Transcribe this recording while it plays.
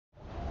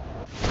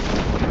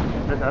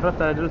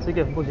تعرفت على دروسي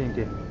كيف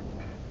بوشنج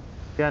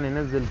كان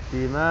ينزل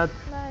تيمات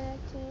معنا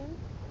تيم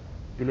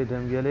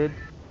قلدهم قلد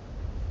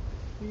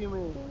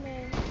تيمين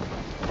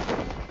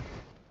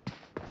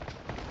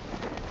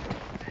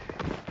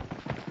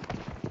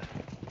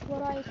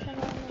وراي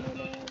كمان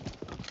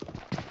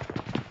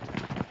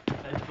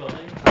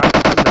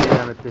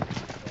الولد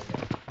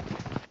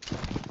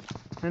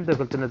انت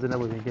قلت نزلنا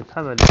بوشنج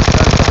تحمل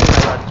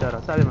تعال بعد الشارع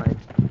ساعدي معي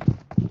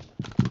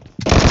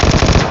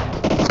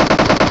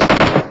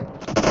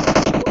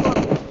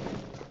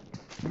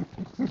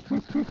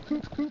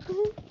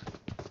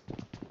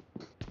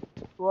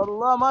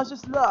والله ماشي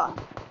سلاح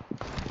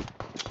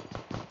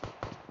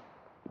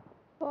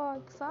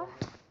فوق صح؟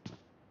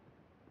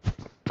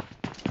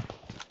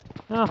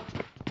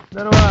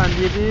 دروان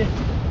جيتي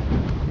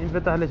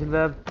ينفتح ليش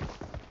الباب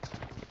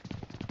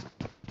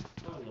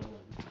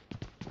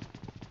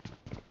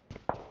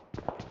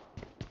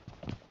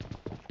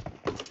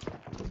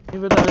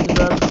ينفتح ليش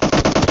الباب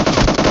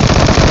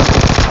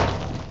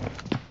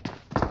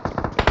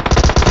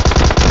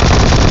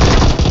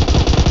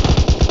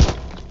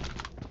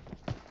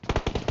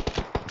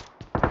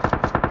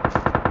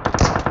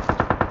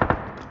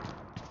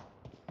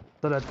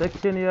طلعت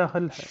اكشن يا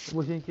اخي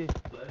بوشنكي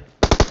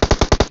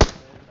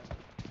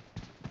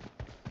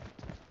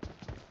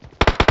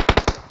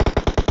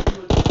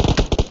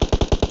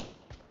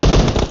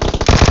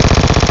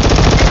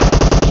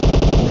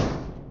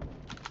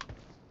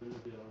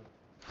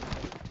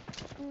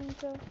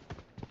انت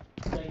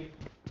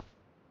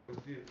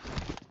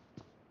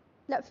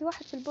لا في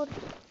واحد في البرج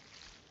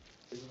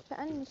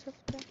كأني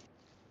شفته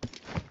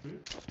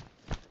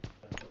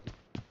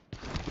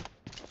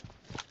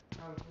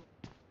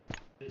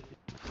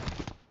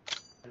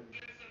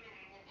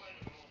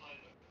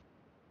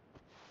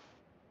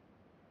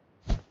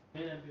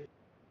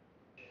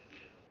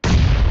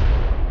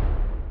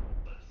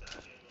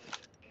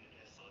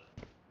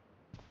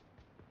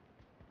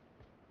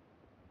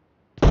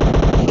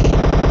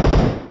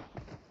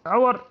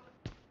عور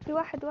في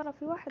واحد ورا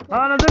في واحد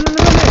ورا نزل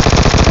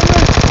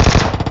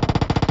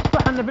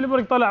صح انه في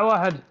البرج طلع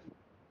واحد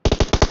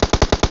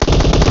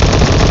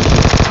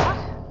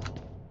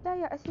لا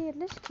يا أثير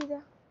ليش كذا؟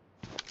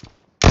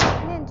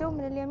 اثنين جو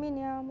من اليمين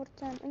يا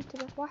مرتان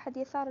انتبه واحد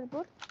يسار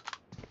البرج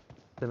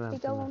تمام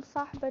يقوم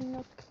صاحب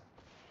النوك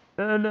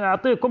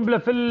اعطيه قنبله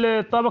في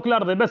الطابق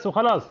الارضي بس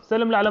وخلاص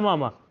سلم له على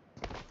ماما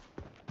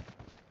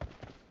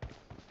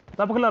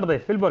الطابق الارضي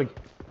في البرج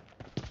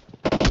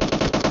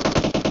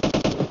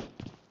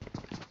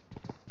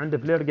عنده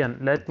فلير جن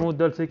لا تموت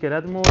دول سيكي لا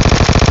تموت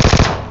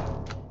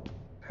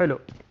حلو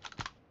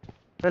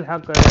الحق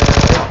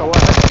يبقى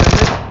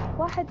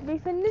واحد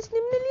بيفنشني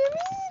من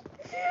اليمين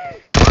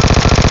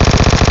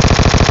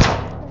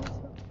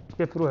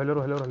كيف روح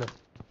له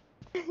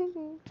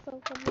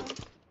استغفر الله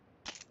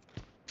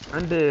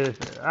عندي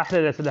احلى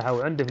الاسلحه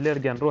وعندي فلير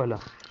جن روح له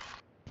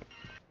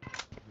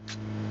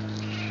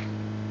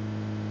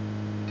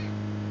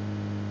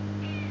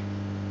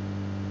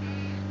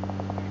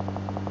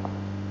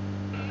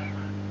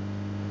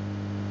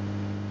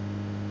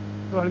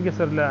روح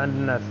القصر لعند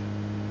الناس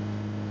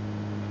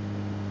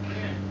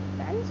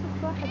يعني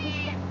شفت واحد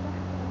يسبح تحت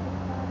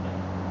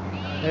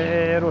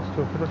ايه روح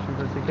شوف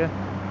السكه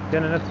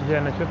كان نفس الشيء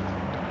انا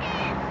شفت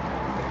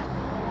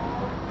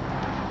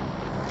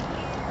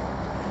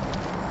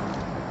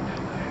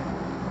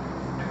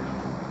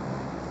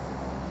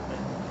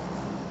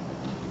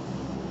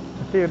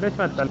كثير ليش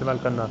ما تتعلم على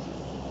القناص؟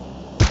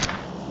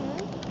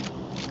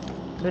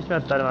 ليش ما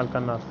تتعلم على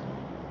القناص؟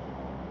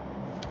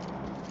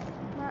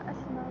 ما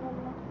اسمع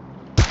والله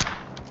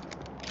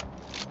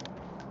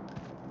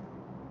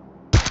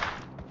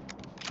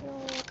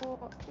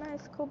يوه معي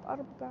سكوب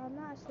 4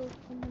 ما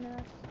اشوفهم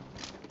هناك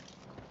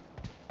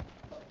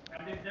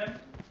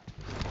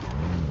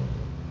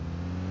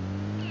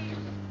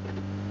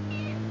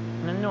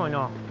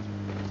نو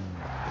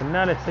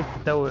قلنا لك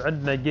سكتي تو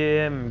عندنا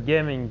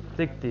جيمنج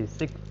سكتي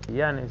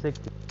يعني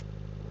سكتي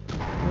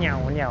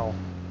نياو نياو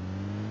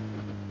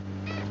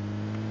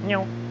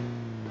نياو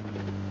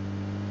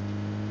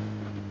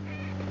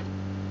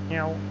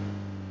نياو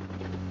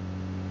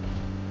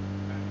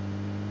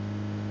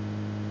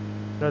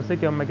لو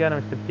سكي هم كانوا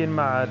متفقين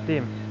مع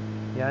التيم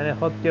يعني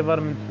خذ كفر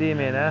من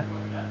التيمين ها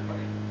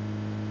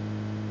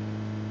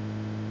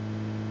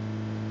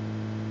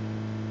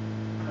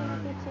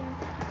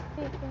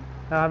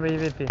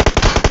حبيبي في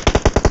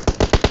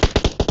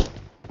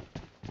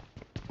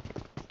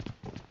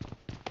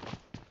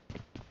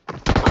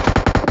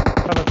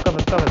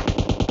قفز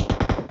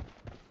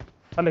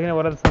خليك هنا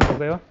ورا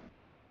الصندوق ايوه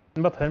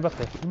نبطحي لا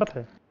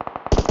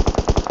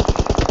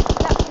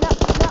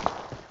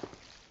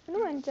من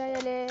وين جاي يا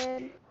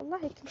ليل والله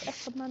كنت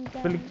اخذ ما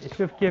مجاني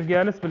شوف كيف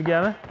جالس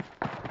بالقامة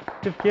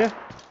شوف كيف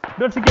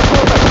دول سكي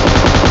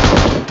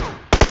فوقك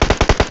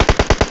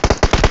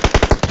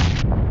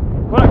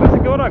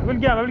وراك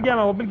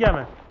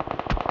بالقامة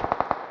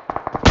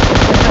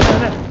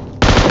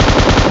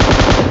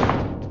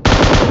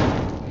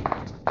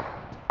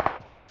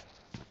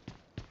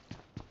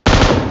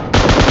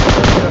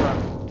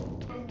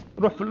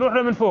روح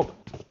له من فوق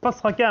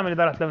فصخة كامل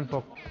اذا رحت له من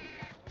فوق.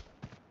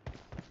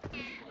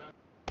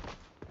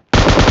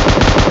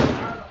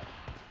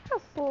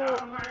 عفو.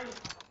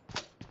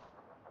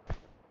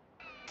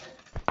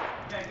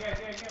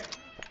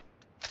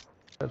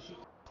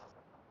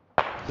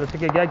 بس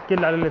هيك قاعد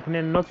كل على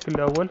الاثنين نوك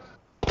الاول.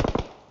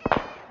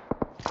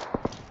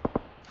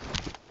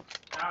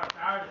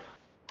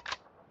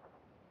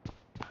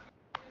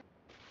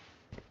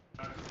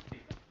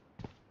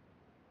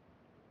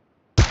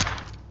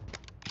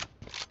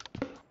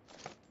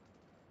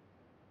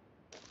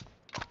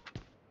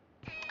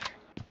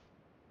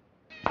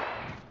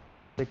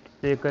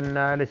 تكتيك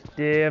النال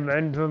ستيم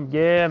عندهم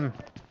جيم.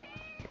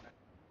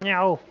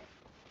 نياو.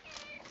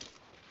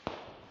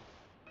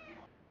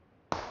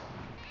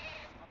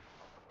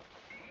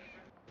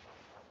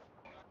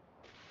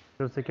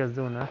 تمسك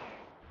الزون ها.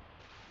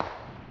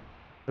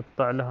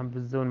 تقطع لهم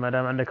بالزون ما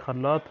دام عندك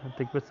خلاط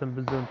تكبسهم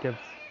بالزون كبس.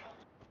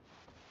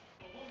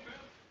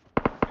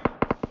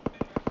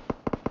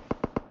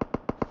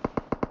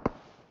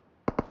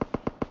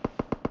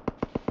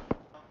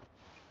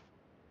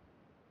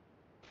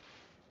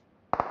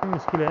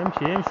 المشكلة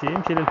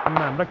امشي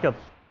للحمام ركض.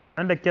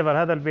 عندك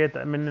كفر هذا البيت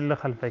من اللي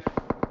خلفك.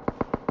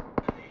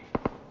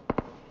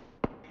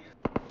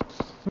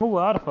 هو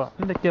عارفه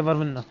عندك كفر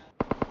منه.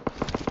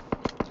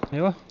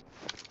 ايوه.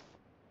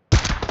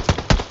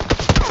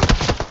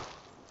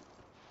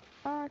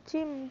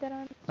 تيم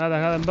دران.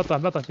 هذا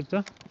بطح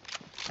شفته.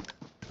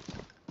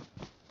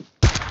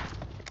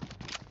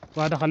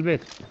 واحد دخل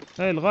البيت.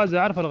 اي الغازي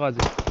عارفه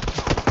الغازي.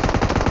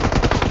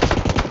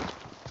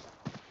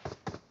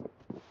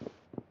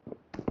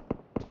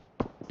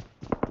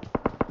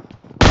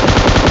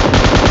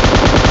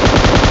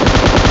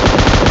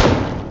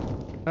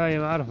 هاي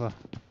ما عارفه.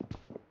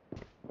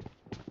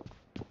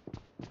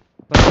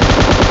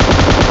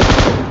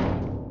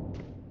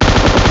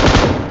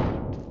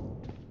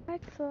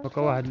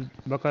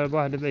 بقى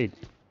واحد بعيد.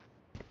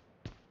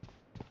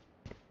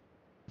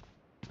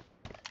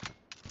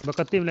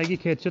 بقى التيم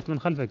لاقيك هيد شوت من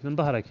خلفك من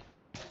ظهرك.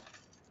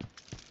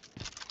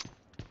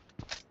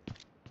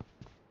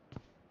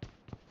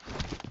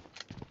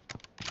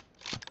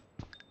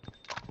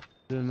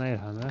 بدون ما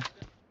يرحم ها.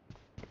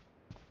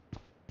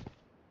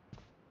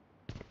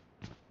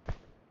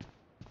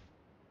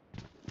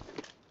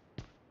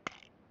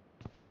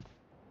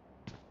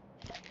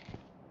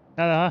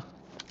 هذا ها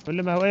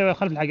ولا ما هو. ايوه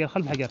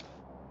خلف الحجر.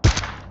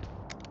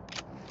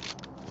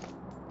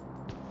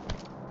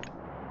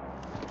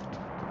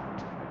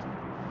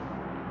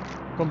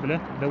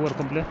 قنبله دور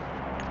قنبله.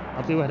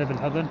 اعطيه واحده في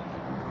الحضن.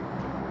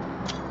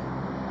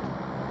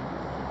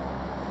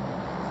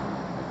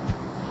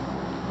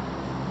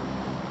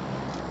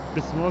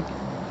 بالسموك.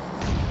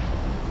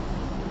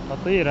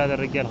 خطير هذا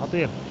الرجال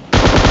خطير.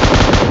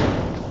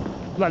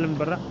 اطلع له من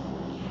برا.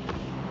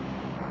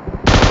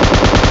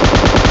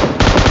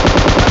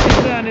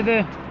 ثاني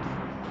ذا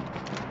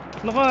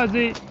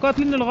الغازي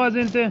قاتلني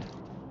الغازي انت.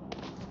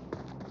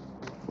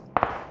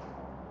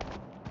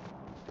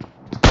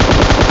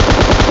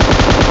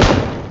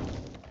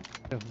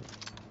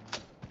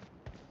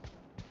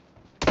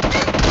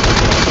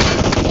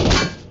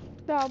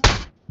 صعب.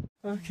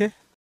 اوكي.